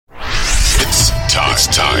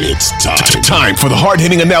Time for the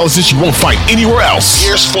hard-hitting analysis you won't find anywhere else.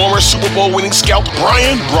 Here's former Super Bowl winning scout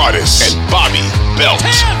Brian Broaddus and Bobby Belt.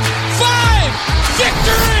 10, 5,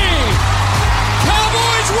 victory!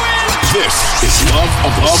 Cowboys win! This is Love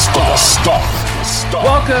of the Star.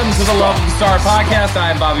 Welcome to the Love of the Star podcast.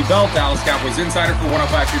 I am Bobby Belt, Dallas Cowboys insider for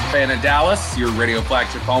 105.3 The Fan in Dallas, your radio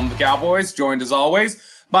flagship home of the Cowboys, joined as always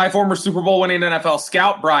by former Super Bowl winning NFL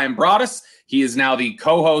scout Brian Broaddus. He is now the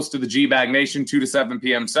co-host of the G-Bag Nation, 2 to 7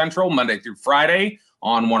 p.m. Central, Monday through Friday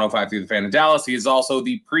on 105.3 The Fan in Dallas. He is also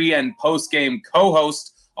the pre- and post-game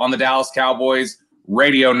co-host on the Dallas Cowboys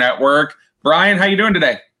radio network. Brian, how you doing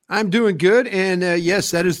today? I'm doing good, and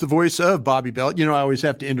yes, that is the voice of Bobby Belt. You know, I always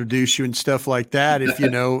have to introduce you and stuff like that. If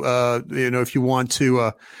if you want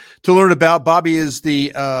to learn about Bobby, has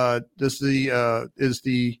a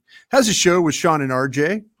show with Sean and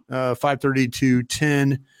RJ, 5:30 to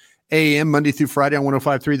 10 a.m. Monday through Friday on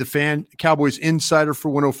 105.3 The Fan. Cowboys insider for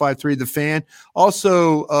 105.3 The Fan.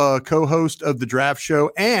 Also, co-host of the Draft Show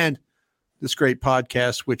and this great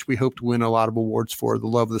podcast, which we hope to win a lot of awards for, the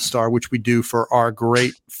Love of the Star, which we do for our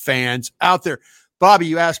great fans out there. Bobby,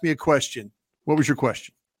 you asked me a question. What was your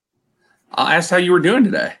question? I asked how you were doing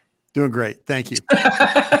today. Doing great. Thank you.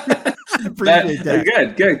 Appreciate that.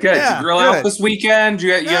 Good. Yeah, Did you grill out this weekend?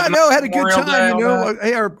 Had a good time.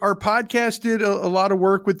 Hey, our podcast did a lot of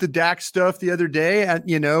work with the Dak stuff the other day, and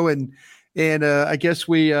I guess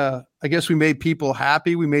we made people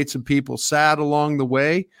happy. We made some people sad along the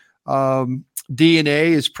way.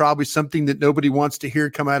 DNA is probably something that nobody wants to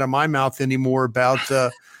hear come out of my mouth anymore about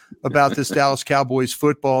this Dallas Cowboys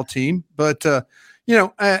football team. But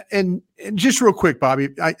and just real quick, Bobby,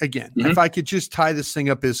 if I could just tie this thing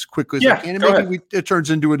up as quickly as I can, and maybe it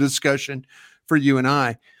turns into a discussion for you and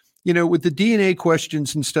I, with the DNA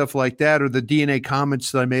questions and stuff like that, or the DNA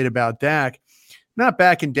comments that I made about Dak, not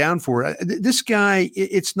backing down for it. This guy,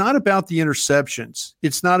 it's not about the interceptions.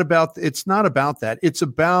 It's not about that. It's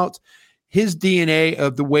about his DNA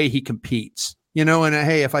of the way he competes, and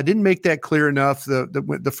hey, if I didn't make that clear enough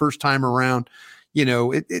the first time around,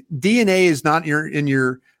 DNA is not in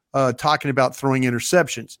your talking about throwing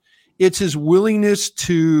interceptions. It's his willingness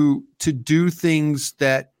to do things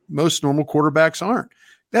that most normal quarterbacks aren't.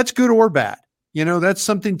 That's good or bad. That's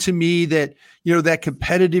something to me that, that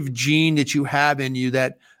competitive gene that you have in you,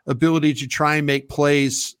 that ability to try and make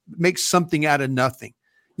plays, make something out of nothing,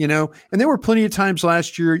 and there were plenty of times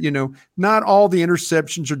last year, not all the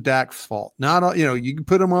interceptions are Dak's fault. Not all, you can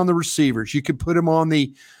put them on the receivers. You could put them on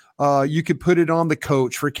you could put it on the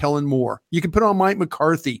coach for Kellen Moore. You could put on Mike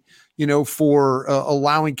McCarthy, for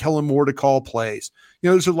allowing Kellen Moore to call plays.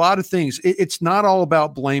 There's a lot of things. It's not all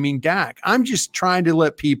about blaming Dak. I'm just trying to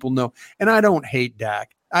let people know, and I don't hate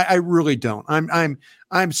Dak. I really don't.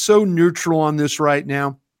 I'm so neutral on this right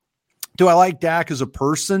now. Do I like Dak as a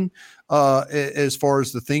person, as far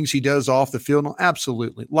as the things he does off the field? No,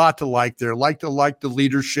 absolutely. A lot to like there. Like the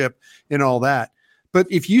leadership and all that. But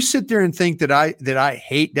if you sit there and think that I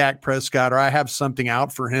hate Dak Prescott or I have something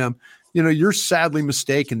out for him, you're sadly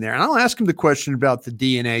mistaken there. And I'll ask him the question about the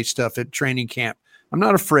DNA stuff at training camp. I'm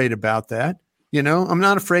not afraid about that. I'm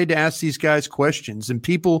not afraid to ask these guys questions, and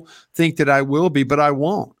people think that I will be, but I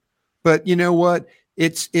won't. But you know what?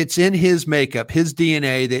 It's in his makeup, his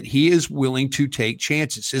DNA, that he is willing to take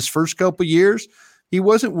chances. His first couple of years, he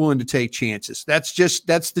wasn't willing to take chances. That's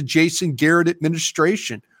the Jason Garrett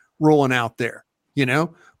administration rolling out there.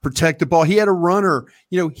 Protect the ball. He had a runner.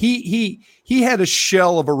 He had a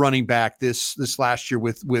shell of a running back this last year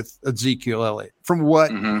with Ezekiel Elliott from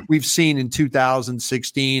what we've seen in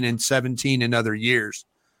 2016 and 17 and other years.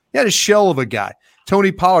 He had a shell of a guy.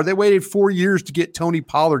 Tony Pollard. They waited 4 years to get Tony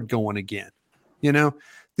Pollard going again.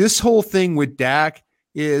 This whole thing with Dak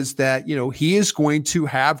is that, he is going to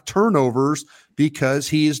have turnovers because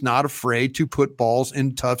he is not afraid to put balls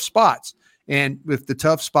in tough spots. And if the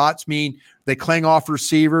tough spots mean they clang off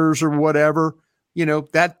receivers or whatever,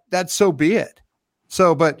 that's so be it.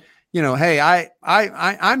 So, but hey,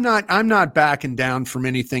 I'm not backing down from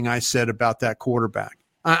anything I said about that quarterback.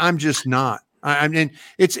 I'm just not. I mean,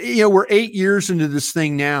 it's, we're 8 years into this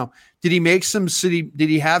thing now. Did he make did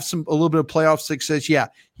he have a little bit of playoff success? Yeah.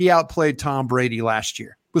 He outplayed Tom Brady last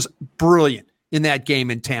year. Was brilliant in that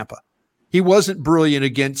game in Tampa. He wasn't brilliant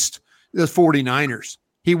against the 49ers.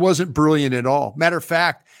 He wasn't brilliant at all. Matter of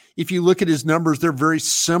fact, if you look at his numbers, they're very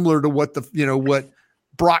similar to what what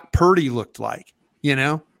Brock Purdy looked like,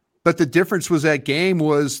 But the difference was that game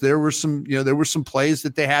was there were some plays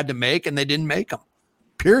that they had to make and they didn't make them.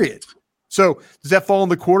 Period. So does that fall on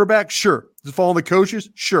the quarterback? Sure. Does it fall on the coaches?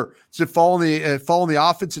 Sure. Does it fall on the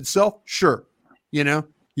offense itself? Sure.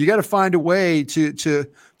 You You got to find a way to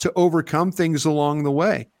overcome things along the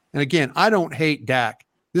way. And again, I don't hate Dak.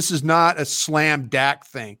 This is not a slam Dak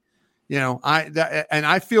thing.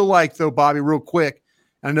 I feel like, though, Bobby, real quick,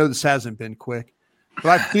 I know this hasn't been quick, but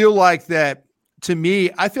I feel like that, to me,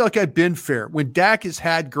 I feel like I've been fair. When Dak has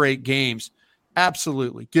had great games,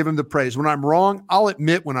 absolutely give him the praise. When I'm wrong, I'll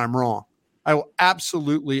admit when I'm wrong. I will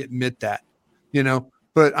absolutely admit that,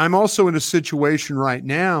 but I'm also in a situation right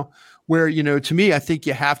now where, to me, I think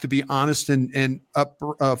you have to be honest and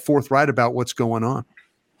forthright about what's going on.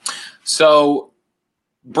 So,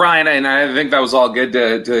 Brian, and I think that was all good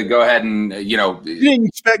to go ahead and, You didn't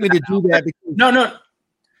expect me to do that. No.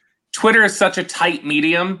 Twitter is such a tight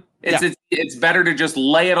medium. It's better to just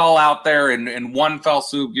lay it all out there and one fell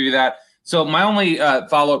swoop give you that. So my only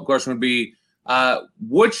follow-up question would be,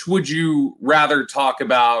 which would you rather talk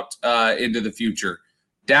about into the future?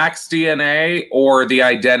 Dak's DNA or the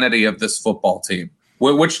identity of this football team?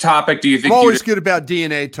 Which topic do you think? I'm always good about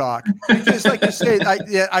DNA talk. Because like you say,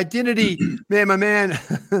 identity, man, my man.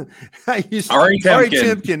 I used to, Ari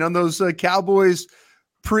Timken on those Cowboys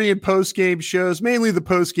pre and post game shows, mainly the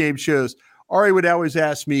post game shows. Ari would always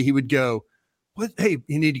ask me, he would go, hey,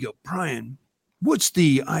 you need to go, Brian, what's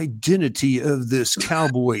the identity of this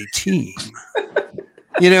Cowboy team?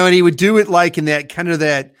 And he would do it like in that kind of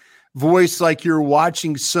that voice, like you're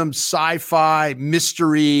watching some sci-fi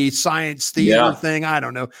mystery science theater thing. I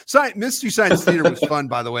don't know. Mystery Science Theater was fun,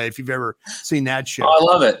 by the way, if you've ever seen that show. Oh,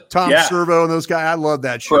 I love it. Tom Servo and those guys. I love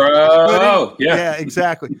that show. Yeah,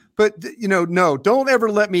 exactly. But no, don't ever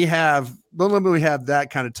let me have that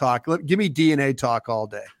kind of talk. Give me DNA talk all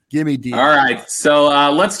day. Give me DNA. All right. So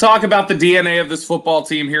let's talk about the DNA of this football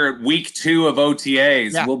team here at week 2 of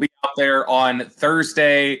OTAs. Yeah. We'll be out there on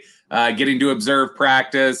Thursday, getting to observe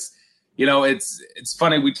practice. It's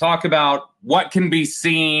funny. We talk about what can be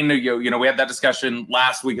seen. We had that discussion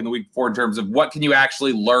last week and the week before in terms of what can you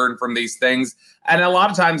actually learn from these things. And a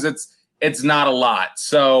lot of times it's not a lot.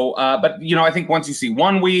 So, but I think once you see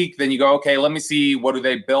 1 week, then you go, okay, let me see, what do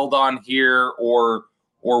they build on here? Or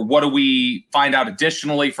what do we find out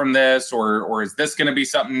additionally from this? Or is this going to be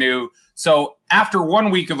something new? So after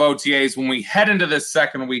 1 week of OTAs, when we head into this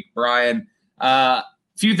second week, Brian,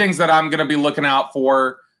 few things that I'm going to be looking out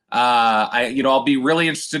for. I'll be really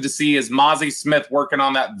interested to see, is Mozzie Smith working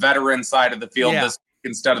on that veteran side of the field this week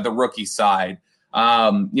instead of the rookie side?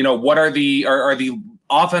 What are the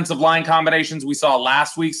offensive line combinations we saw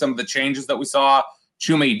last week? Some of the changes that we saw: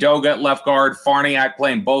 Chuma Edoga at left guard, Farniak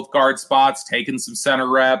playing both guard spots, taking some center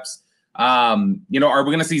reps. Are we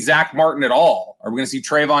going to see Zach Martin at all? Are we going to see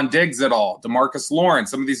Trayvon Diggs at all? DeMarcus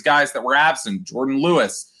Lawrence, some of these guys that were absent, Jordan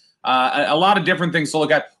Lewis. A lot of different things to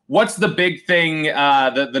look at. What's the big thing,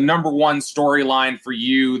 the number one storyline for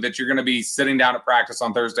you that you're going to be sitting down at practice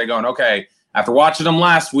on Thursday going, okay, after watching them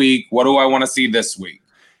last week, what do I want to see this week?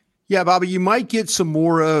 Yeah, Bobby, you might get some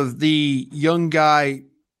more of the young guy,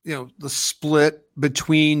 the split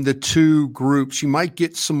between the two groups. You might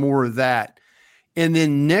get some more of that. And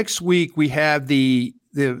then next week we have the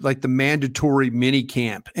mandatory mini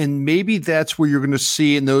camp. And maybe that's where you're going to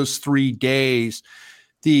see in those 3 days.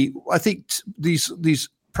 I think these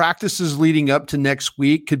practices leading up to next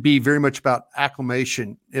week could be very much about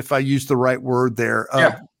acclimation, if I use the right word there,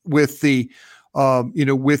 with the,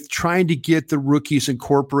 with trying to get the rookies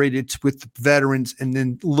incorporated with the veterans, and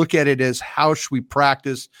then look at it as, how should we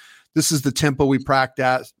practice? This is the tempo we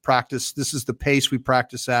practice. This is the pace we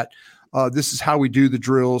practice at. This is how we do the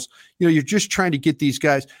drills. You're just trying to get these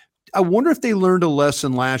guys. I wonder if they learned a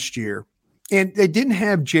lesson last year, and they didn't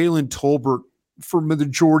have Jalen Tolbert for the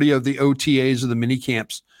majority of the OTAs of the mini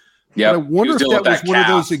camps. Yeah, I wonder if that was one of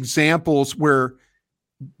those examples where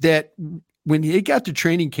that when he got to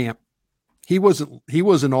training camp, he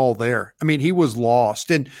wasn't all there. I mean, he was lost.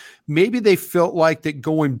 And maybe they felt like that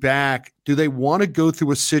going back, do they want to go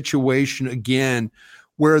through a situation again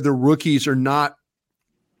where the rookies are not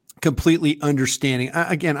completely understanding?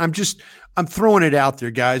 Again, I'm throwing it out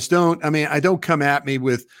there, guys. Don't come at me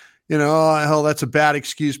with, hell, that's a bad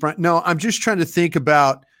excuse, Brian. No, I'm just trying to think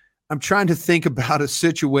about a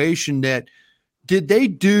situation that, did they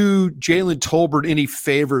do Jalen Tolbert any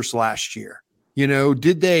favors last year?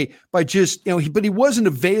 Did they, by just, but he wasn't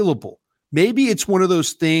available. Maybe it's one of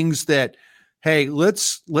those things that, hey,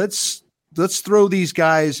 let's throw these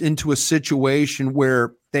guys into a situation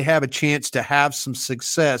where they have a chance to have some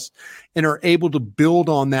success and are able to build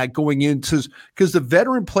on that going into, because the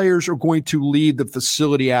veteran players are going to leave the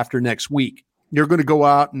facility after next week. They're going to go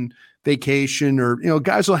out and vacation, or,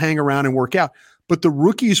 guys will hang around and work out, but the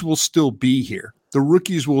rookies will still be here. The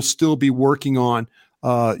rookies will still be working on,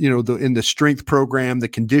 in the strength program, the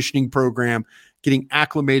conditioning program, getting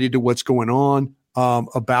acclimated to what's going on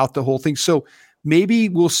about the whole thing. So maybe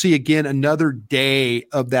we'll see again another day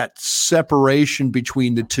of that separation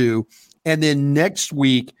between the two. And then next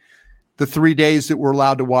week, the 3 days that we're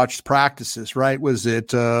allowed to watch practices, right? Was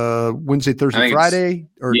it Wednesday, Thursday, Friday?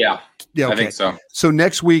 Yeah, okay. I think so. So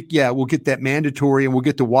next week, we'll get that mandatory and we'll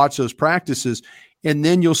get to watch those practices. And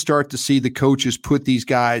then you'll start to see the coaches put these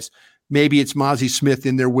guys, maybe it's Mozzie Smith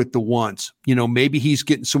in there with the ones, maybe he's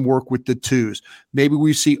getting some work with the twos. Maybe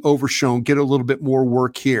we see Overshown get a little bit more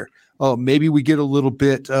work here. Oh, maybe we get a little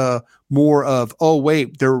bit more of,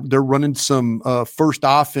 they're running some first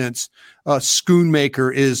offense.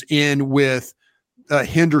 Schoonmaker is in with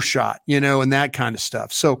Hendershot, and that kind of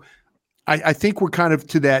stuff. So I think we're kind of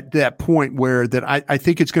to that point where that I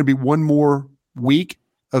think it's going to be one more week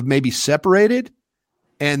of maybe separated.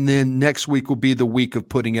 And then next week will be the week of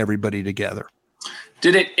putting everybody together.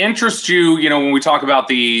 Did it interest you, when we talk about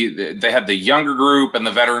they had the younger group and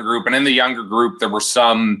the veteran group, and in the younger group, there were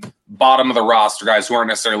some bottom of the roster guys who aren't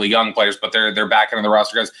necessarily young players, but they're back into the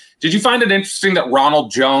roster guys. Did you find it interesting that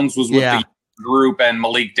Ronald Jones was with the group and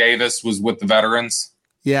Malik Davis was with the veterans?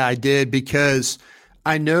 Yeah, I did, because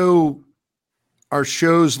I know our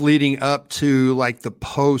shows leading up to like the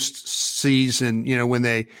postseason,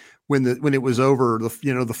 when it was over,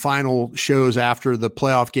 the final shows after the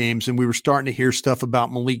playoff games, and we were starting to hear stuff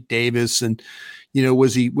about Malik Davis, and where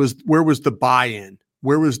was the buy-in?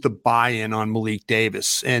 Where was the buy-in on Malik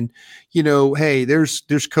Davis? And hey,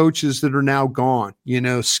 there's coaches that are now gone.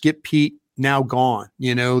 Skip Pete now gone.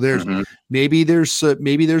 There's maybe there's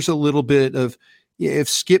a little bit of, if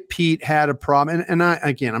Skip Pete had a problem, and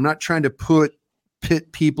I'm not trying to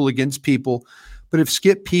pit people against people. But if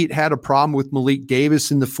Skip Pete had a problem with Malik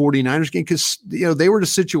Davis in the 49ers game, because they were in a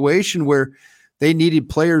situation where they needed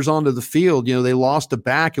players onto the field, they lost a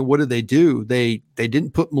back, and what did they do? They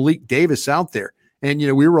didn't put Malik Davis out there, and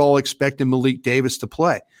we were all expecting Malik Davis to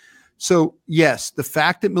play. So yes, the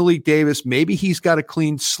fact that Malik Davis, maybe he's got a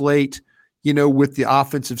clean slate, with the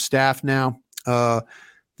offensive staff now.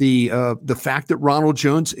 The fact that Ronald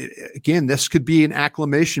Jones, again, this could be an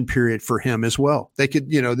acclimation period for him as well. They could,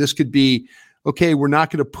 this could be. Okay, we're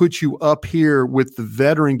not going to put you up here with the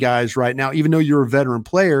veteran guys right now. Even though you're a veteran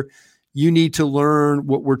player, you need to learn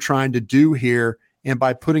what we're trying to do here. And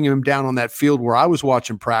by putting him down on that field where I was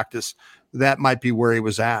watching practice, that might be where he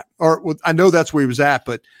was at. Or I know that's where he was at,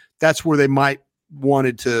 but that's where they might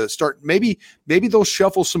wanted to start. Maybe they'll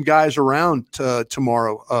shuffle some guys around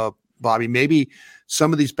tomorrow, Bobby. Maybe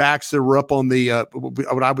some of these backs that were up on the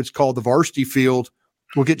what I would call the varsity field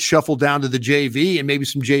will get shuffled down to the JV, and maybe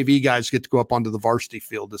some JV guys get to go up onto the varsity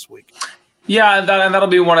field this week. Yeah, and that'll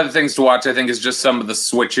be one of the things to watch, I think, is just some of the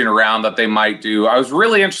switching around that they might do. I was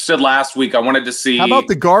really interested last week. I wanted to see. How about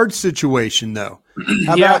the guard situation, though?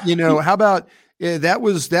 How about that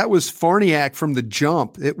was Farniak from the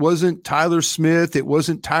jump. It wasn't Tyler Smith. It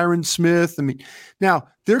wasn't Tyron Smith. I mean, now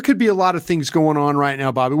there could be a lot of things going on right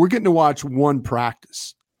now, Bobby. We're getting to watch one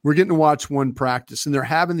practice. And they're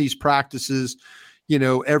having these practices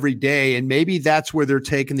every day. And maybe that's where they're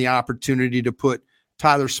taking the opportunity to put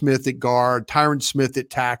Tyler Smith at guard, Tyron Smith at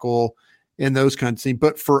tackle, and those kinds of things.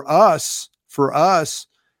 But for us,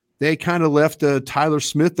 they kind of left Tyler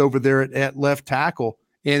Smith over there at left tackle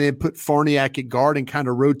and then put Farniak at guard and kind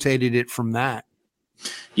of rotated it from that.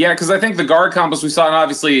 Yeah, because I think the guard compass we saw, and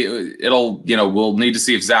obviously we'll need to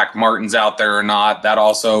see if Zach Martin's out there or not. That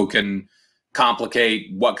also can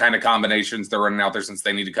complicate what kind of combinations they're running out there, since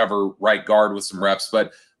they need to cover right guard with some reps.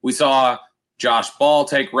 But we saw Josh Ball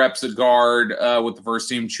take reps at guard with the first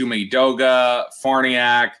team, Chuma Edoga,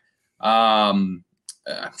 Farniak. I'm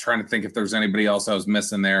trying to think if there's anybody else I was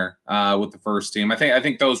missing there with the first team. I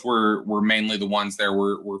think those were mainly the ones there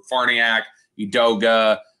were Farniak,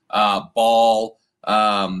 Edoga, Ball.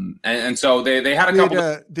 And so they had a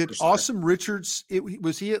couple. Did Awesome Richards?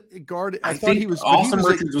 Was he at guard? I thought he was. Awesome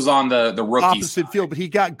Richards was on the rookie opposite field, but he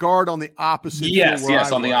got guard on the opposite. Yes,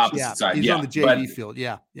 on the opposite side. He's on the JV field.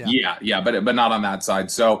 Yeah, but not on that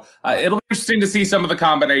side. So it'll be interesting to see some of the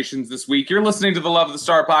combinations this week. You're listening to the Love of the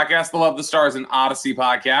Star podcast. The Love of the Star is an Odyssey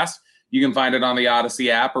podcast. You can find it on the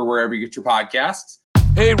Odyssey app or wherever you get your podcasts.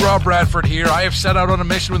 Hey, Rob Bradford here. I have set out on a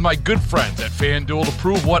mission with my good friends at FanDuel to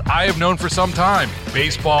prove what I have known for some time.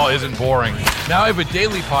 Baseball isn't boring. Now I have a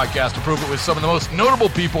daily podcast to prove it with some of the most notable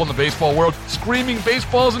people in the baseball world, screaming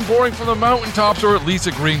baseball isn't boring from the mountaintops, or at least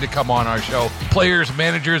agreeing to come on our show. Players,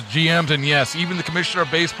 managers, GMs, and yes, even the commissioner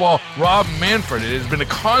of baseball, Rob Manfred. It has been a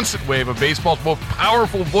constant wave of baseball's most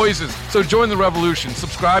powerful voices. So join the revolution.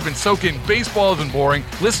 Subscribe and soak in Baseball Isn't Boring.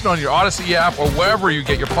 Listen on your Odyssey app or wherever you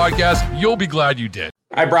get your podcasts. You'll be glad you did.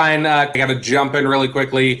 Hi, Brian. I got to jump in really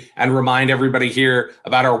quickly and remind everybody here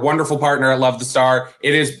about our wonderful partner at Love the Star.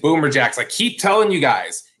 It is Boomer Jacks. I keep telling you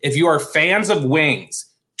guys, if you are fans of wings,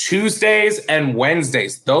 Tuesdays and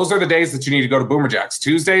Wednesdays, those are the days that you need to go to Boomer Jacks.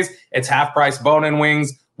 Tuesdays, it's half price bone-in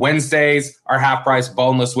wings. Wednesdays are half price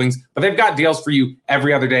boneless wings, but they've got deals for you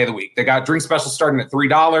every other day of the week. They got drink specials starting at $3,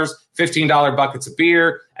 $15 buckets of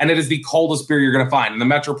beer, and it is the coldest beer you're going to find in the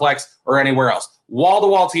Metroplex or anywhere else.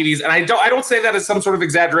 Wall-to-wall TVs, and I don't say that as some sort of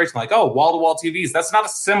exaggeration, like, oh, wall-to-wall TVs. That's not a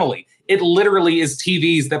simile. It literally is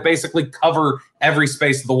TVs that basically cover every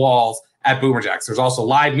space of the walls at Boomer Jacks. There's also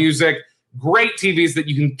live music, great TVs that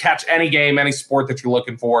you can catch any game, any sport that you're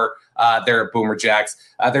looking for there at Boomer Jacks.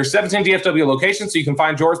 There's 17 DFW locations, so you can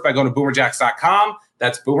find yours by going to boomerjacks.com.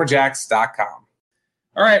 That's boomerjacks.com.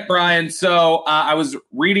 All right, Brian. So I was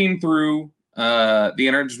reading through the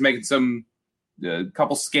internet, just making some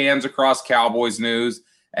couple scans across Cowboys news,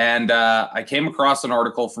 and I came across an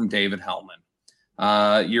article from David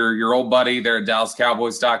Hellman, your old buddy there at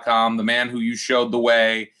DallasCowboys.com, the man who you showed the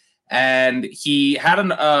way. And he had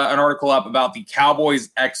an article up about the Cowboys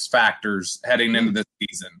X factors heading into this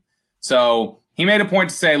season. So he made a point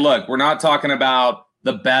to say, look, we're not talking about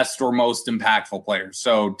the best or most impactful players.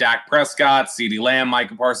 So Dak Prescott, CeeDee Lamb,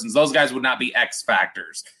 Micah Parsons, those guys would not be X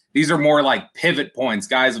factors. These are more like pivot points,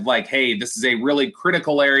 guys of like, hey, this is a really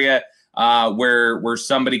critical area where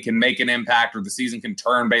somebody can make an impact or the season can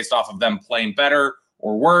turn based off of them playing better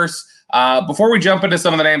or worse. Before we jump into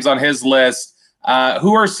some of the names on his list,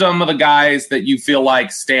 who are some of the guys that you feel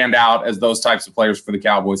like stand out as those types of players for the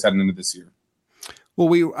Cowboys heading into this year?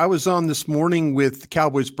 Well, I was on this morning with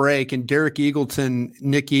Cowboys Break, and Derek Eagleton,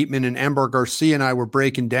 Nick Eatman, and Ambar Garcia and I were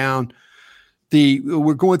breaking down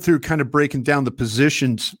we're going through kind of breaking down the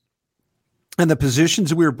positions. And the positions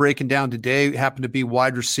that we were breaking down today happen to be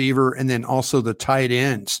wide receiver and then also the tight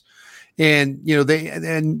ends. And,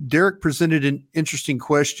 and Derek presented an interesting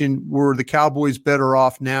question. Were the Cowboys better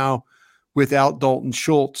off now without Dalton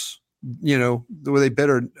Schultz? Are they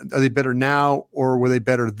better now or were they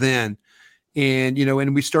better then? And,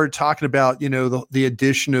 and we started talking about, the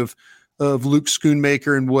addition of Luke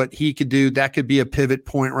Schoonmaker and what he could do. That could be a pivot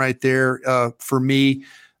point right there for me.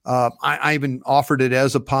 I even offered it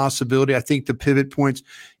as a possibility. I think the pivot points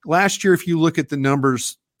last year, if you look at the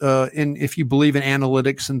numbers and if you believe in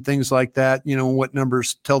analytics and things like that, what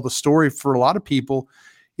numbers tell the story for a lot of people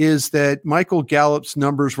is that Michael Gallup's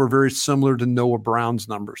numbers were very similar to Noah Brown's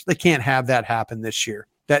numbers. They can't have that happen this year.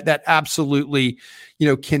 That absolutely,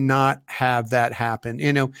 cannot have that happen.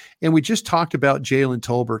 And we just talked about Jalen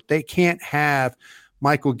Tolbert. They can't have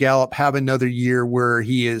Michael Gallup have another year where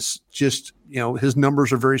he is just, his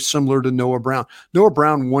numbers are very similar to Noah Brown. Noah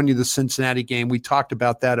Brown won you the Cincinnati game. We talked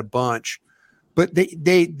about that a bunch. But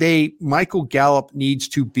Michael Gallup needs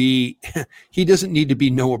to be, he doesn't need to be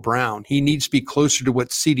Noah Brown. He needs to be closer to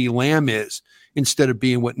what CeeDee Lamb is instead of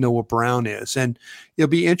being what Noah Brown is. And it'll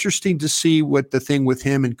be interesting to see what the thing with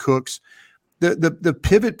him and Cooks, the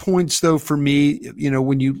pivot points though, for me,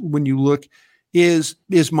 when you look, is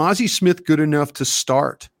Mozzie Smith good enough to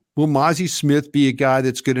start? Will Mozzie Smith be a guy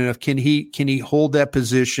that's good enough? Can he hold that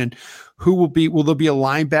position? Will there be a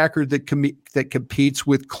linebacker that competes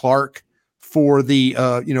with Clark for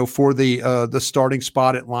the starting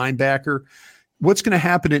spot at linebacker? What's going to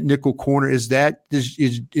happen at nickel corner? Is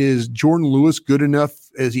Jordan Lewis good enough?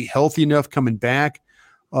 Is he healthy enough coming back?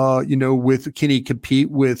 Can he compete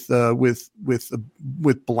with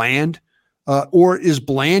Bland? Or is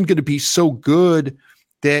Bland going to be so good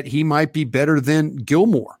that he might be better than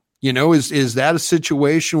Gilmore? Is that a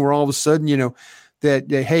situation where all of a sudden, that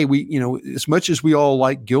hey, we, as much as we all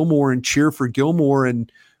like Gilmore and cheer for Gilmore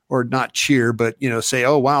or not cheer, but say,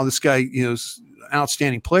 oh wow, this guy, is an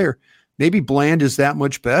outstanding player. Maybe Bland is that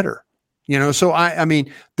much better, So I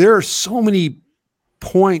mean, there are so many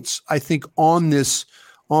points I think on this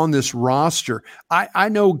roster. I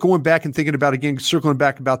know, going back and thinking about, again, circling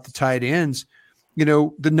back about the tight ends,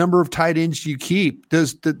 the number of tight ends you keep.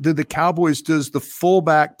 Does the Cowboys, does the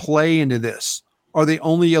fullback play into this? Are they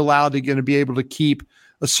only allowed to going to be able to keep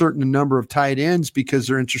a certain number of tight ends because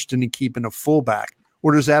they're interested in keeping a fullback?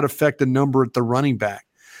 Or does that affect the number at the running back?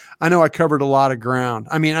 I know I covered a lot of ground.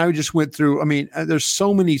 I mean, I just went through, there's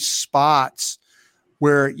so many spots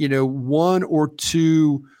where, one or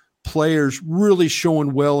two players really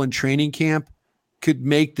showing well in training camp could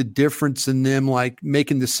make the difference in them, like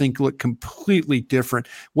making the sink look completely different.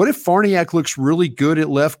 What if Farniak looks really good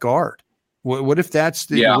at left guard? What if that's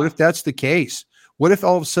the case? What if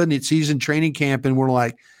all of a sudden it's season training camp and we're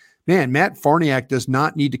like, man, Matt Farniak does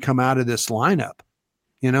not need to come out of this lineup.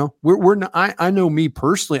 We're not, I know me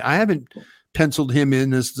personally, I haven't penciled him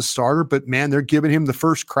in as the starter, but man, they're giving him the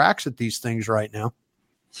first cracks at these things right now.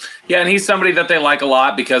 Yeah, and he's somebody that they like a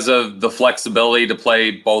lot because of the flexibility to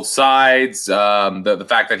play both sides, the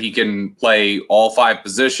fact that he can play all 5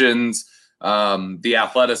 positions, the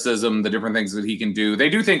athleticism, the different things that he can do. They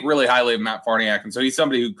do think really highly of Matt Farniak, and so he's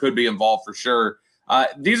somebody who could be involved for sure.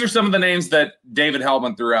 These are some of the names that David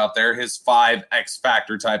Hellman threw out there, his 5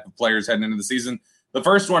 X-factor type of players heading into the season. The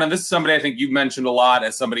first one, and this is somebody I think you've mentioned a lot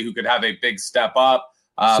as somebody who could have a big step up.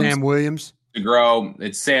 Sam Williams. To grow.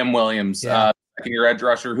 It's Sam Williams. Yeah. Second-year edge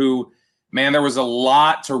rusher who, man, there was a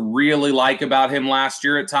lot to really like about him last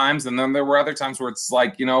year at times. And then there were other times where it's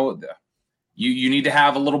like, you need to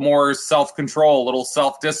have a little more self-control, a little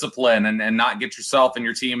self-discipline and not get yourself and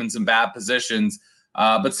your team in some bad positions.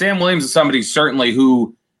 But Sam Williams is somebody certainly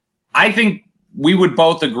who I think we would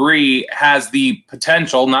both agree has the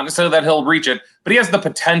potential, not necessarily that he'll reach it, but he has the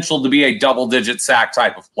potential to be a double-digit sack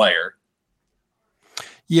type of player.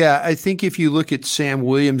 Yeah, I think if you look at Sam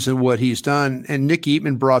Williams and what he's done, and Nick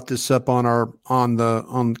Eatman brought this up on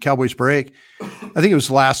the Cowboys break. I think it was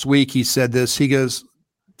last week he said this. He goes,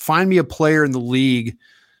 "Find me a player in the league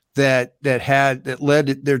that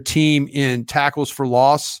led their team in tackles for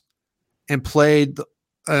loss and played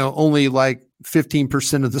only like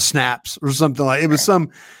 15% of the snaps or something like it was some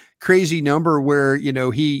crazy number where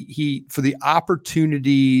he for the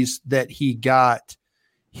opportunities that he got."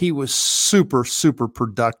 He was super, super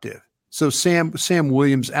productive. So Sam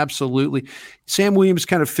Williams, absolutely. Sam Williams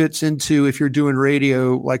kind of fits into, if you're doing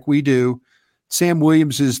radio like we do, Sam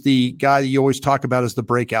Williams is the guy that you always talk about as the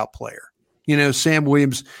breakout player. Sam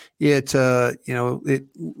Williams, last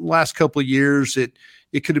couple of years, it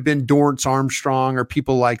could have been Dorrance Armstrong or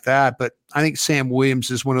people like that. But I think Sam Williams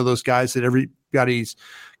is one of those guys that everybody's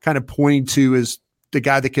kind of pointing to as the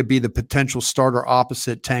guy that could be the potential starter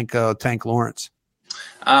opposite Tank Lawrence.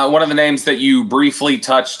 One of the names that you briefly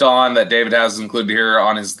touched on that David has included here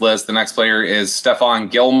on his list, the next player is Stephon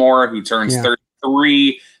Gilmore, who turns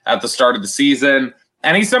 33 at the start of the season.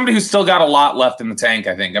 And he's somebody who's still got a lot left in the tank,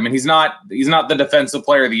 I think. I mean, he's not the defensive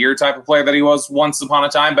player of the year type of player that he was once upon a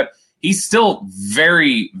time, but he's still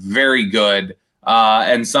very, very good.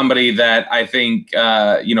 And somebody that I think,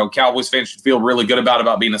 Cowboys fans should feel really good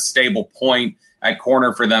about being a stable point at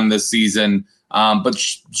corner for them this season. But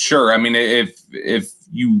sure, I mean, if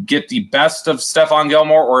you get the best of Stephon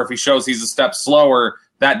Gilmore or if he shows he's a step slower,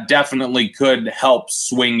 that definitely could help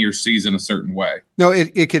swing your season a certain way. No,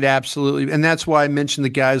 it could absolutely. And that's why I mentioned the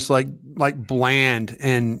guys like Bland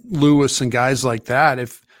and Lewis and guys like that.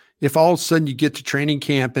 If all of a sudden you get to training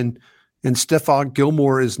camp and Stephon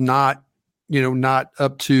Gilmore is not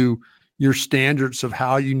up to your standards of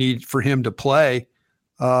how you need for him to play,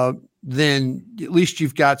 then at least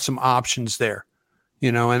you've got some options there,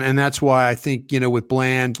 and that's why I think, with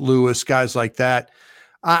Bland, Lewis, guys like that,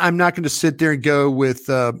 I'm not going to sit there and go with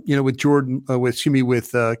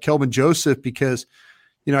Kelvin Joseph because,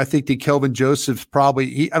 I think that Kelvin Joseph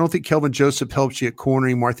I don't think Kelvin Joseph helps you at corner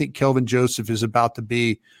anymore. I think Kelvin Joseph is about to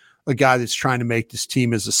be a guy that's trying to make this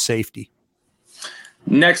team as a safety.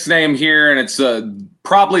 Next name here, and it's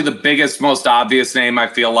probably the biggest, most obvious name, I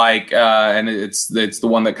feel like, and it's the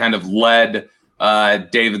one that kind of led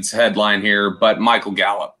David's headline here, but Michael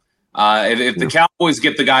Gallup. If the Cowboys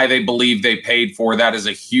get the guy they believe they paid for, that is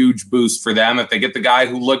a huge boost for them. If they get the guy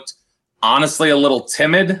who looked honestly a little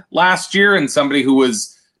timid last year and somebody who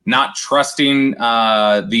was not trusting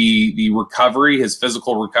the recovery, his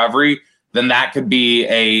physical recovery, then that could be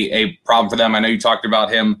a problem for them. I know you talked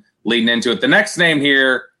about him leading into it. The next name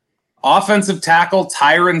here, offensive tackle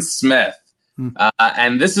Tyron Smith.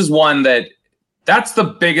 And this is one that's the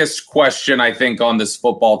biggest question, I think, on this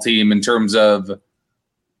football team in terms of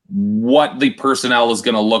what the personnel is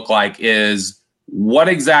going to look like is what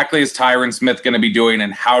exactly is Tyron Smith going to be doing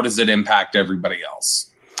and how does it impact everybody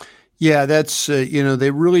else? Yeah, that's,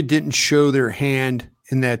 they really didn't show their hand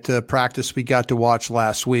in that practice we got to watch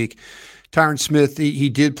last week. Tyron Smith, he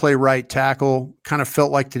did play right tackle, kind of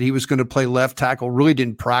felt like that he was going to play left tackle, really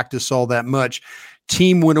didn't practice all that much.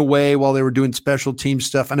 Team went away while they were doing special team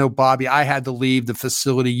stuff. I know, Bobby, I had to leave the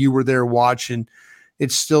facility. You were there watching.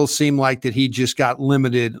 It still seemed like that he just got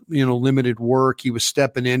limited work. He was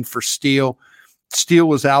stepping in for Steele. Steele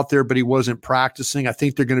was out there, but he wasn't practicing. I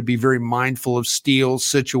think they're going to be very mindful of Steele's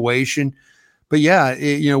situation. But yeah,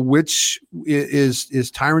 which is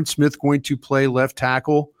Tyron Smith going to play left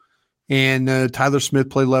tackle and Tyler Smith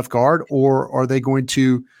play left guard, or are they going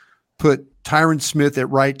to put Tyron Smith at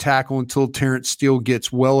right tackle until Terrence Steele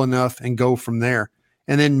gets well enough and go from there?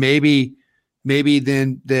 And then maybe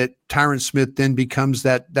then that Tyron Smith then becomes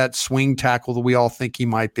that swing tackle that we all think he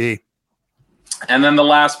might be. And then the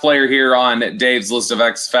last player here on Dave's list of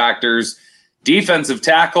X factors, defensive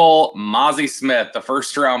tackle, Mazi Smith, the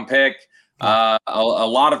first-round pick. A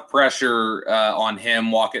lot of pressure on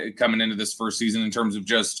him coming into this first season in terms of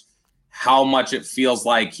just how much it feels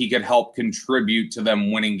like he could help contribute to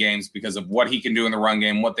them winning games because of what he can do in the run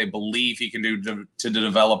game, what they believe he can do to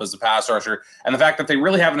develop as a pass rusher, and the fact that they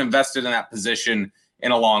really haven't invested in that position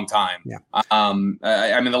in a long time. Yeah. I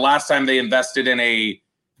mean, the last time they invested in a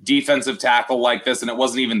defensive tackle like this, and it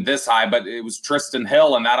wasn't even this high, but it was Tristan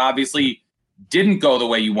Hill, and that obviously didn't go the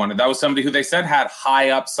way you wanted. That was somebody who they said had high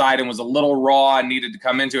upside and was a little raw and needed to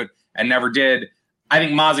come into it and never did. I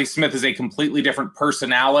think Mazi Smith is a completely different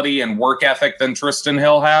personality and work ethic than Tristan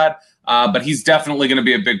Hill had, but he's definitely going to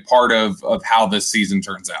be a big part of how this season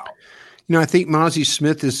turns out. You know, I think Mazi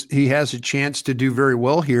Smith he has a chance to do very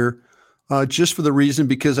well here, just for the reason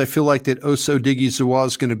because I feel like that Osa Odighizuwa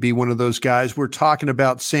is going to be one of those guys. We're talking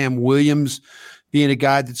about Sam Williams being a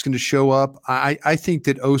guy that's going to show up. I think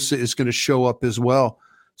that Osa is going to show up as well.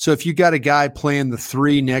 So if you got a guy playing the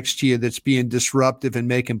 3 next to you that's being disruptive and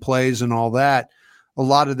making plays and all that, a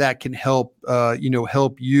lot of that can help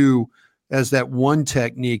you as that one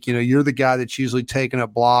technique. You know, you're the guy that's usually taking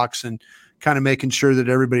up blocks and kind of making sure that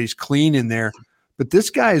everybody's clean in there. But this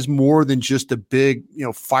guy is more than just a big,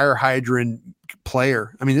 fire hydrant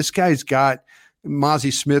player. I mean, this guy's got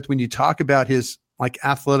Mazi Smith. When you talk about his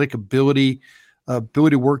athletic ability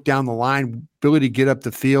to work down the line, ability to get up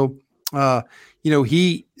the field, I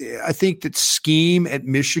think that scheme at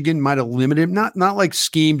Michigan might have limited him. Not like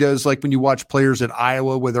scheme does, like when you watch players at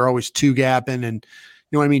Iowa where they're always two-gapping and,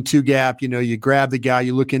 you know what I mean, two-gap, you grab the guy,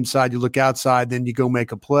 you look inside, you look outside, then you go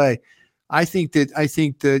make a play. I think that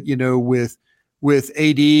with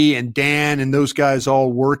AD and Dan and those guys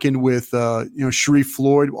all working with, Sharif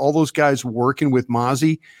Floyd, all those guys working with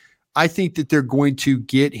Mazi, I think that they're going to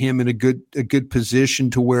get him in a good position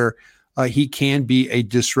to where he can be a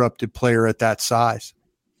disruptive player at that size.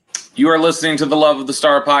 You are listening to the Love of the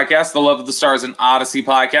Star podcast. The Love of the Star is an Odyssey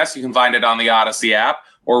podcast. You can find it on the Odyssey app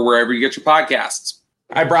or wherever you get your podcasts.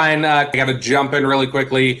 Hi, Brian. I got to jump in really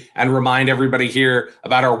quickly and remind everybody here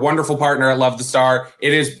about our wonderful partner at Love the Star.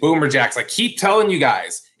 It is Boomer Jacks. I keep telling you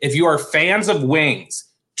guys, if you are fans of wings,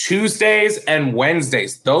 Tuesdays and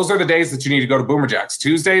Wednesdays, those are the days that you need to go to Boomer Jacks.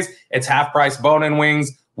 Tuesdays, it's half-price bone-in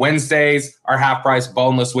wings. Wednesdays are half-price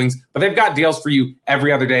boneless wings, but they've got deals for you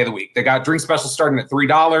every other day of the week. They got drink specials starting at $3,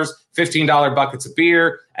 $15 buckets of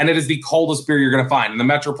beer, and it is the coldest beer you're going to find in the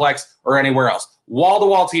Metroplex or anywhere else.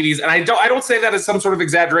 Wall-to-wall TVs, and I don't say that as some sort of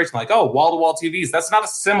exaggeration, like, oh, wall-to-wall TVs. That's not a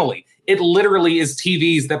simile. It literally is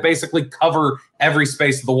TVs that basically cover every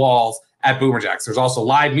space of the walls at Boomer Jacks. There's also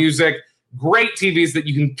live music, great TVs that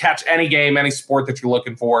you can catch any game, any sport that you're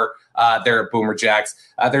looking for there at Boomer Jacks.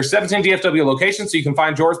 There's 17 DFW locations, so you can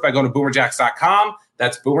find yours by going to boomerjacks.com.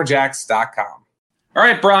 That's boomerjacks.com. All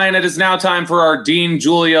right, Brian, it is now time for our Dean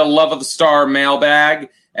Julia Love of the Star mailbag.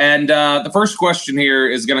 And the first question here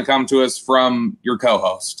is going to come to us from your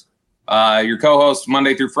co-host. Your co-host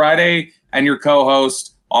Monday through Friday and your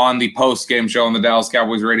co-host on the post-game show on the Dallas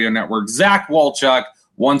Cowboys Radio Network. Zach Wolchuk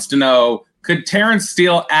wants to know, could Terrence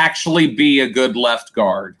Steele actually be a good left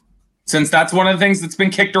guard? Since that's one of the things that's been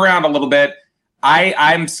kicked around a little bit,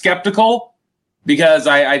 I'm skeptical because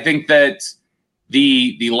I think that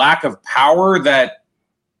the lack of power that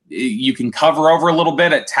you can cover over a little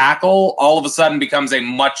bit at tackle all of a sudden becomes a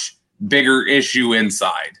much bigger issue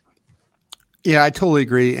inside. Yeah, I totally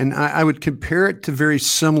agree. And I would compare it to very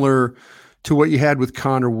similar to what you had with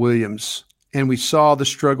Connor Williams. And we saw the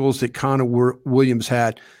struggles that Connor Williams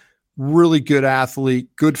had. Really good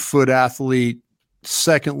athlete, good foot athlete,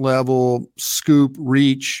 second level, scoop,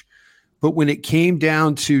 reach. But when it came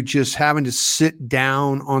down to just having to sit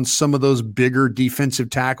down on some of those bigger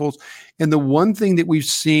defensive tackles, and the one thing that we've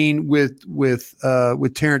seen with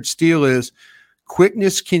Terrence Steele is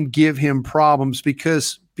quickness can give him problems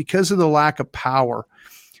because of the lack of power.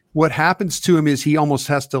 What happens to him is he almost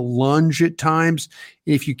has to lunge at times.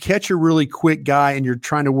 If you catch a really quick guy and you're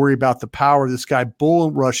trying to worry about the power of this guy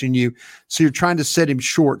bull rushing you, so you're trying to set him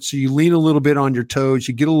short. So you lean a little bit on your toes,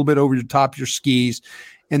 you get a little bit over the top of your skis,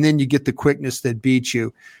 and then you get the quickness that beats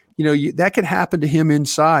you. That could happen to him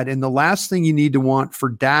inside. And the last thing you need to want for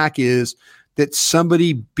Dak is that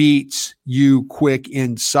somebody beats you quick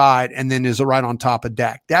inside and then is right on top of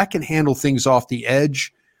Dak. Dak can handle things off the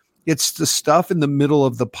edge. It's the stuff in the middle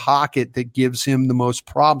of the pocket that gives him the most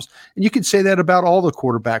problems. And you can say that about all the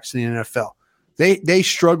quarterbacks in the NFL. They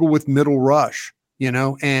struggle with middle rush,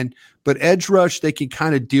 but edge rush they can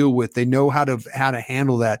kind of deal with. They know how to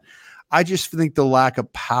handle that. I just think the lack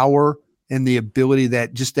of power and the ability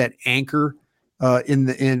that anchor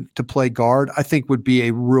to play guard, I think would be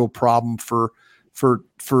a real problem for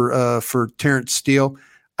Terrence Steele.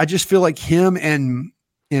 I just feel like him and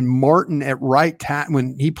Martin at right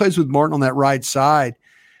when he plays with Martin on that right side,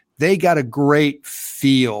 they got a great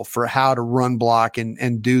feel for how to run block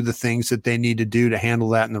and do the things that they need to do to handle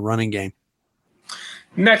that in the running game.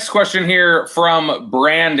 Next question here from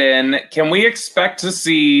Brandon. Can we expect to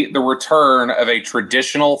see the return of a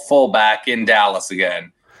traditional fullback in Dallas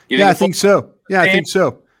again? I think so. Yeah, I think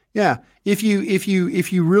so. Yeah. If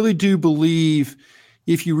you really do believe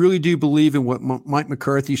in what Mike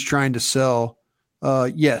McCarthy's trying to sell,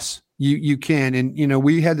 yes, you can. And,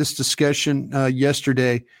 we had this discussion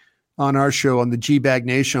yesterday on our show on the G-Bag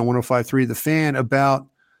Nation on 105.3 The Fan about,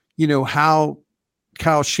 how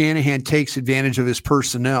Kyle Shanahan takes advantage of his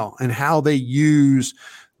personnel and how they use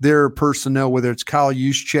their personnel, whether it's Kyle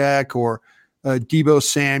Juszczyk or Deebo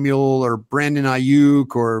Samuel or Brandon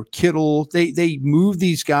Ayuk or Kittle. They move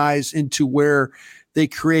these guys into where they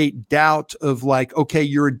create doubt of like, okay,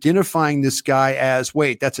 you're identifying this guy as,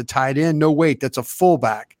 wait, that's a tight end. No, wait, that's a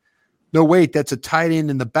fullback. No, wait, that's a tight end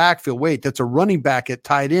in the backfield. Wait, that's a running back at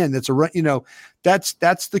tight end. That's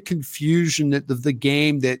that's the confusion of the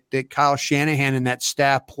game that Kyle Shanahan and that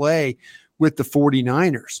staff play with the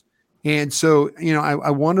 49ers. And so,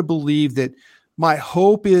 I want to believe that my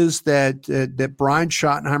hope is that Brian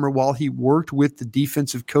Schottenheimer, while he worked with the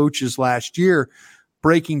defensive coaches last year,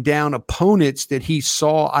 breaking down opponents, that he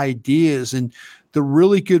saw ideas and the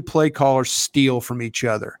really good play callers steal from each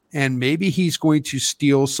other. And maybe he's going to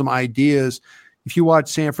steal some ideas. If you watch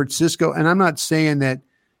San Francisco, and I'm not saying that,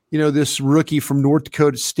 this rookie from North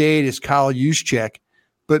Dakota State is Kyle Juszczyk,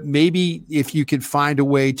 but maybe if you could find a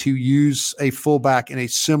way to use a fullback in a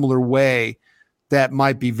similar way, that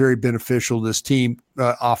might be very beneficial to this team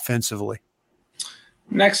offensively.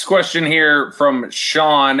 Next question here from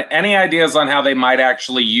Sean. Any ideas on how they might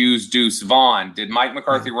actually use Deuce Vaughn? Did Mike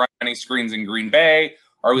McCarthy run any screens in Green Bay?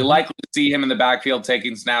 Are we likely to see him in the backfield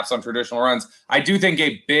taking snaps on traditional runs? I do think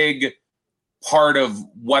a big part of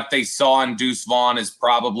what they saw in Deuce Vaughn is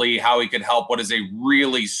probably how he could help what is a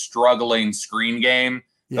really struggling screen game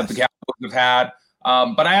that the Cowboys have had.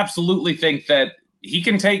 But I absolutely think that he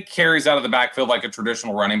can take carries out of the backfield like a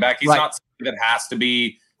traditional running back. He's not somebody that has to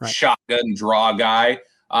be shotgun draw guy.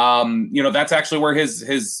 That's actually where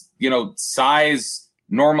his size,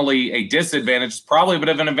 normally a disadvantage, is probably a bit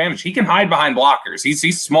of an advantage. He can hide behind blockers.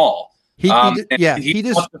 He's small. He does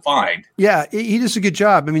find. Yeah, he does a good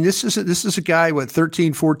job. I mean, this is a guy with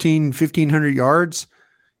 13, 14, 1,500 yards,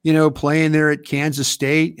 playing there at Kansas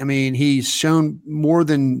State. I mean, he's shown more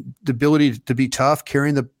than the ability to be tough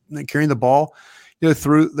carrying the ball. They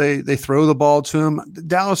throw the ball to him. The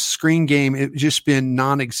Dallas screen game, it just been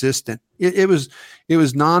non-existent. It was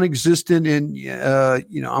non-existent. And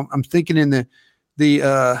I'm thinking in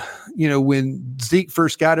when Zeke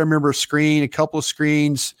first got, I remember a couple of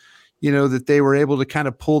screens, that they were able to kind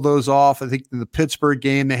of pull those off. I think in the Pittsburgh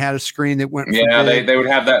game, they had a screen that went. Yeah, they would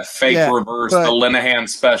have that fake reverse, the Linehan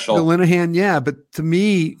special. The Linehan, yeah. But to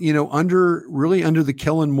me, under the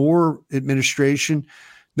Kellen Moore administration,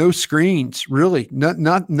 no screens, really,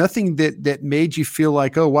 nothing that made you feel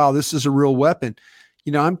like, oh, wow, this is a real weapon.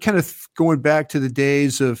 I'm kind of going back to the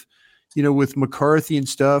days of, with McCarthy and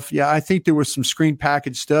stuff. Yeah, I think there was some screen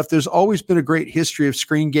package stuff. There's always been a great history of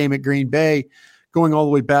screen game at Green Bay, going all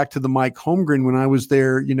the way back to the Mike Holmgren when I was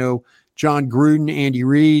there, John Gruden, Andy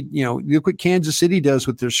Reid, look what Kansas City does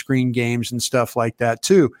with their screen games and stuff like that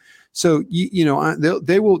too. So,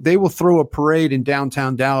 they will throw a parade in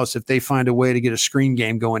downtown Dallas if they find a way to get a screen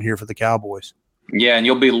game going here for the Cowboys. Yeah. And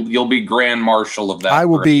you'll be grand marshal of that. I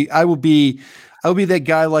will be that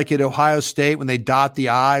guy like at Ohio State when they dot the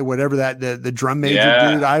I, whatever the drum major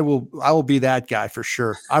dude. I will be that guy for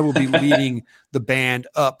sure. I will be leading the band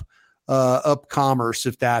up Commerce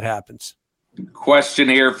if that happens. Question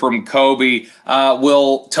here from Kobe.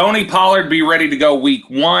 Will Tony Pollard be ready to go week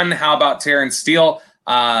 1? How about Terrence Steele?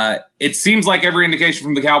 It seems like every indication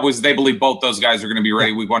from the Cowboys, they believe both those guys are going to be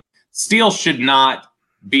ready week 1. Steele should not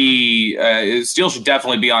be, Steele should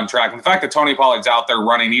definitely be on track. And the fact that Tony Pollard's out there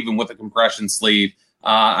running, even with a compression sleeve,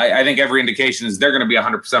 I think every indication is they're going to be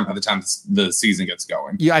 100% by the time the season gets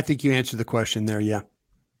going. Yeah, I think you answered the question there. Yeah.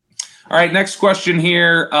 All right, next question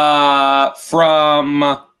here from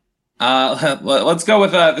let's go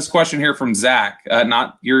with this question here from Zach,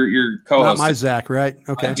 not your co-host. Not my Zach, right?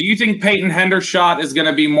 Okay. Do you think Peyton Hendershot is going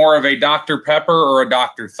to be more of a Dr. Pepper or a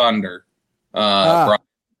Dr. Thunder? I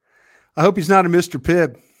hope he's not a Mr.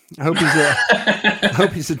 Pibb. I hope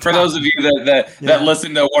he's a For those of you that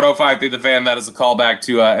listen to 105 through the Fan, that is a callback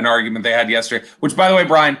to an argument they had yesterday, which, by the way,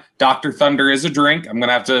 Brian, Dr. Thunder is a drink. I'm going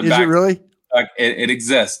to have to Is it really? It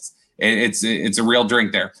exists. It's a real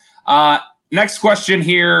drink there. Next question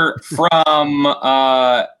here from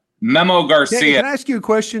Memo Garcia. Can I ask you a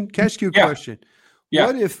question? Question? Yeah.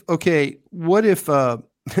 What if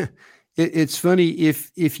it's funny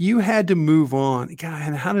if you had to move on, God,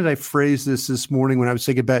 how did I phrase this morning when I was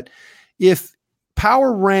thinking about if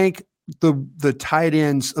power rank the tight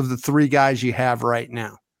ends of the three guys you have right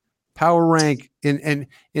now, power rank and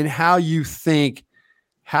how you think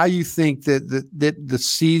that the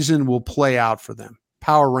season will play out for them.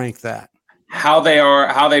 Power rank that. How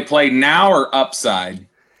they play now or upside?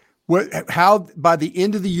 How by the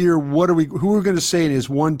end of the year, who are we going to say it is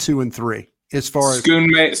 1, 2, and 3 as far as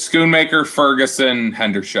Schoonmaker, Ferguson,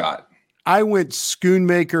 Hendershot. I went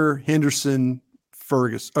Schoonmaker, Henderson,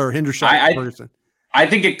 Ferguson, or Hendershot, Ferguson. I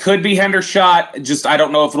think it could be Hendershot. Just I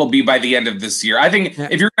don't know if it'll be by the end of this year. I think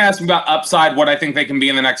if you're going to ask me about upside, what I think they can be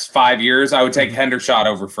in the next 5 years, I would take Hendershot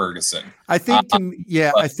over Ferguson. I think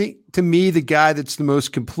to me, the guy that's the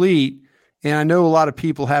most complete, and I know a lot of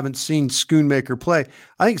people haven't seen Schoonmaker play.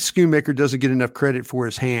 I think Schoonmaker doesn't get enough credit for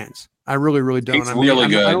his hands. I really, really don't.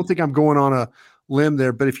 Good. I don't think I'm going on a limb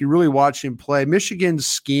there, but if you really watch him play, Michigan's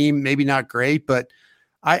scheme, maybe not great, but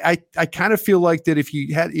I kind of feel like that if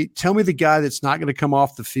you tell me the guy that's not going to come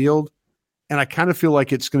off the field, and I kind of feel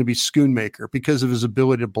like it's going to be Schoonmaker because of his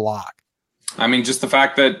ability to block. I mean, just the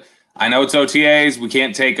fact that I know it's OTAs, we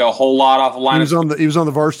can't take a whole lot off the line. He was on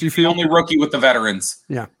the varsity field. The only rookie with the veterans.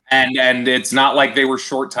 Yeah. And it's not like they were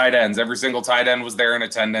short tight ends. Every single tight end was there in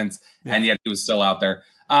attendance, and yet he was still out there.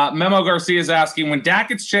 Memo Garcia is asking, when Dak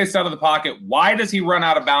gets chased out of the pocket, why does he run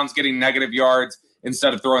out of bounds getting negative yards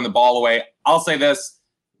instead of throwing the ball away? I'll say this.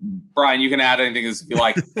 Brian, you can add anything if you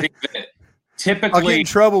like. I think that typically I'll get in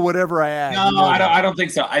trouble whatever I add. No, I don't think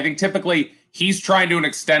so. I think typically he's trying to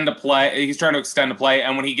extend a play.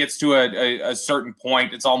 And when he gets to a certain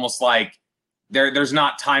point, it's almost like there's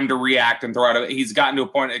not time to react and throw out. He's gotten to a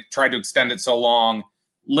point and tried to extend it so long.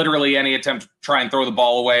 Literally any attempt to try and throw the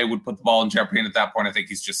ball away would put the ball in jeopardy. And at that point, I think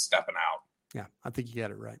he's just stepping out. Yeah, I think you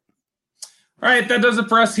got it right. All right, that does it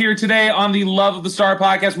for us here today on the Love of the Star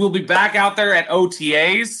podcast. We'll be back out there at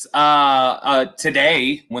OTAs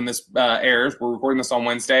today when this airs. We're recording this on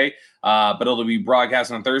Wednesday, but it'll be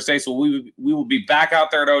broadcast on Thursday. So we will be back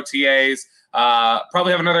out there at OTAs.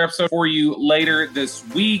 Probably have another episode for you later this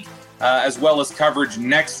week, as well as coverage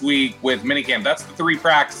next week with minicamp. That's the 3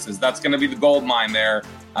 practices. That's going to be the gold mine there,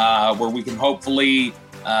 where we can hopefully,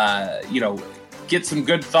 get some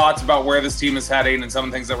good thoughts about where this team is heading and some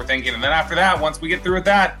of the things that we're thinking. And then after that, once we get through with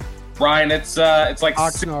that, Brian, it's like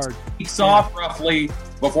Oxnard. 6 weeks off roughly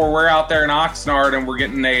before we're out there in Oxnard and we're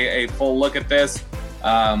getting a full look at this.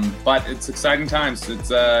 But it's exciting times.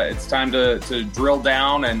 It's time to drill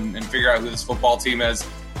down and figure out who this football team is.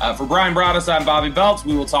 For Brian Broaddus, I'm Bobby Belts.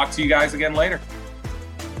 We will talk to you guys again later.